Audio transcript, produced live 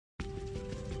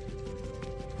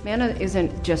Manna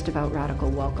isn't just about radical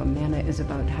welcome. Manna is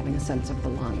about having a sense of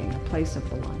belonging, a place of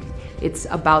belonging. It's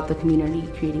about the community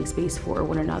creating space for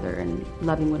one another and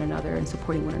loving one another and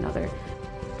supporting one another.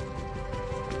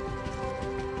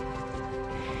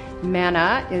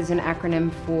 Manna is an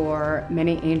acronym for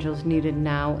Many Angels Needed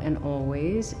Now and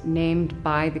Always, named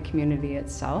by the community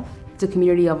itself. It's a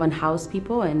community of unhoused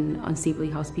people and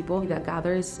unsafely housed people that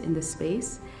gathers in this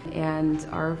space, and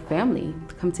our family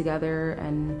to come together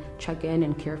and check in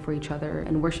and care for each other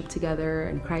and worship together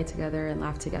and cry together and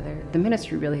laugh together. The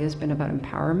ministry really has been about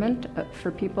empowerment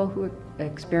for people who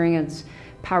experience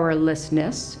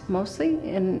powerlessness, mostly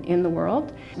in the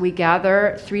world. We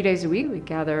gather 3 days a week. We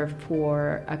gather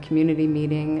for a community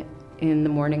meeting in the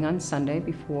morning on Sunday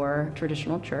before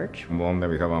traditional church. Monday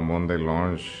we have a Monday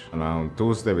lunch, and on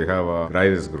Tuesday we have a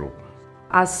guidance group.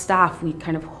 As staff, we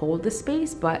kind of hold the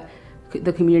space, but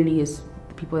the community is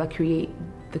the people that create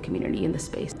the community in the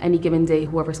space. Any given day,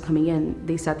 whoever's coming in,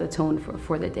 they set the tone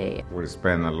for the day. We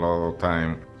spend a lot of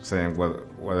time saying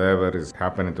whatever is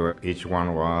happening to each one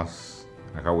of us,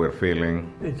 and how we're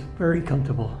feeling. It's very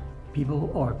comfortable.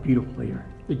 People are beautiful here.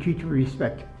 They treat you with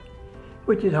respect,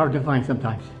 which is hard to find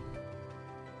sometimes.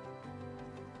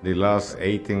 The last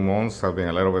 18 months have been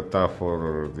a little bit tough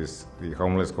for the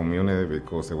homeless community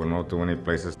because there were not too many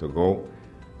places to go.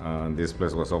 This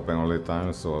place was open all the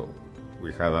time, so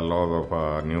we had a lot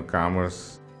of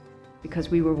newcomers. Because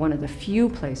we were one of the few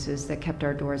places that kept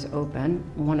our doors open,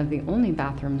 one of the only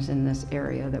bathrooms in this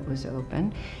area that was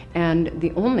open, and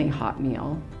the only hot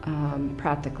meal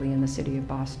practically in the city of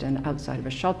Boston outside of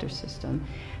a shelter system.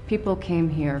 People came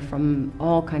here from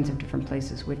all kinds of different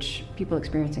places, which people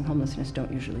experiencing homelessness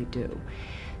don't usually do.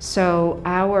 So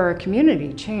our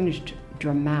community changed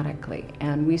dramatically,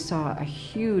 and we saw a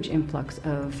huge influx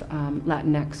of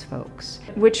Latinx folks,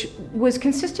 which was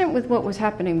consistent with what was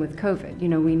happening with COVID. You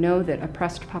know, we know that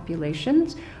oppressed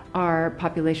populations are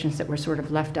populations that were sort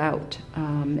of left out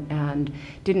and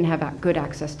didn't have good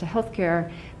access to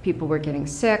healthcare. People were getting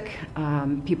sick,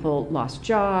 people lost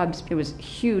jobs. It was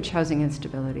huge housing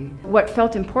instability. What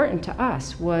felt important to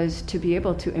us was to be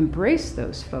able to embrace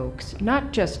those folks,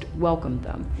 not just welcome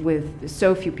them. With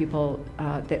so few people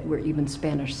that were even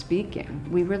Spanish speaking,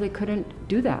 we really couldn't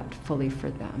do that fully for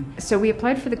them. So we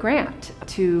applied for the grant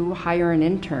to hire an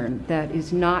intern that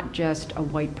is not just a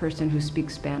white person who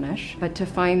speaks Spanish, but to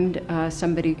find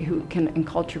somebody who can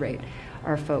enculturate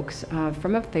our folks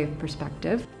from a faith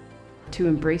perspective. To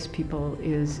embrace people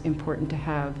is important to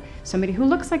have somebody who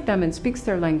looks like them and speaks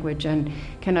their language and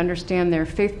can understand their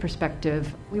faith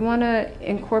perspective. We want to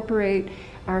incorporate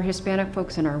our Hispanic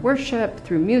folks in our worship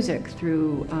through music,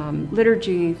 through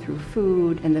liturgy, through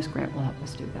food, and this grant will help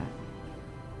us do that.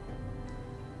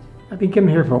 I've been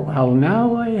coming here for a while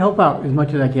now. I help out as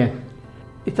much as I can.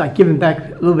 It's like giving back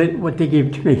a little bit what they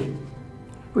gave to me,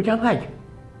 which I like.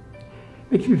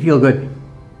 Makes me feel good.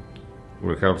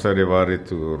 It helps everybody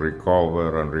to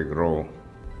recover and regrow.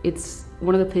 It's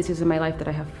one of the places in my life that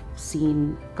I have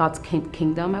seen God's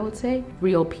kingdom, I would say.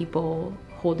 Real people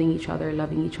holding each other,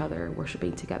 loving each other,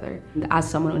 worshiping together. As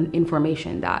someone in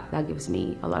formation, that gives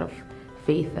me a lot of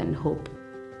faith and hope.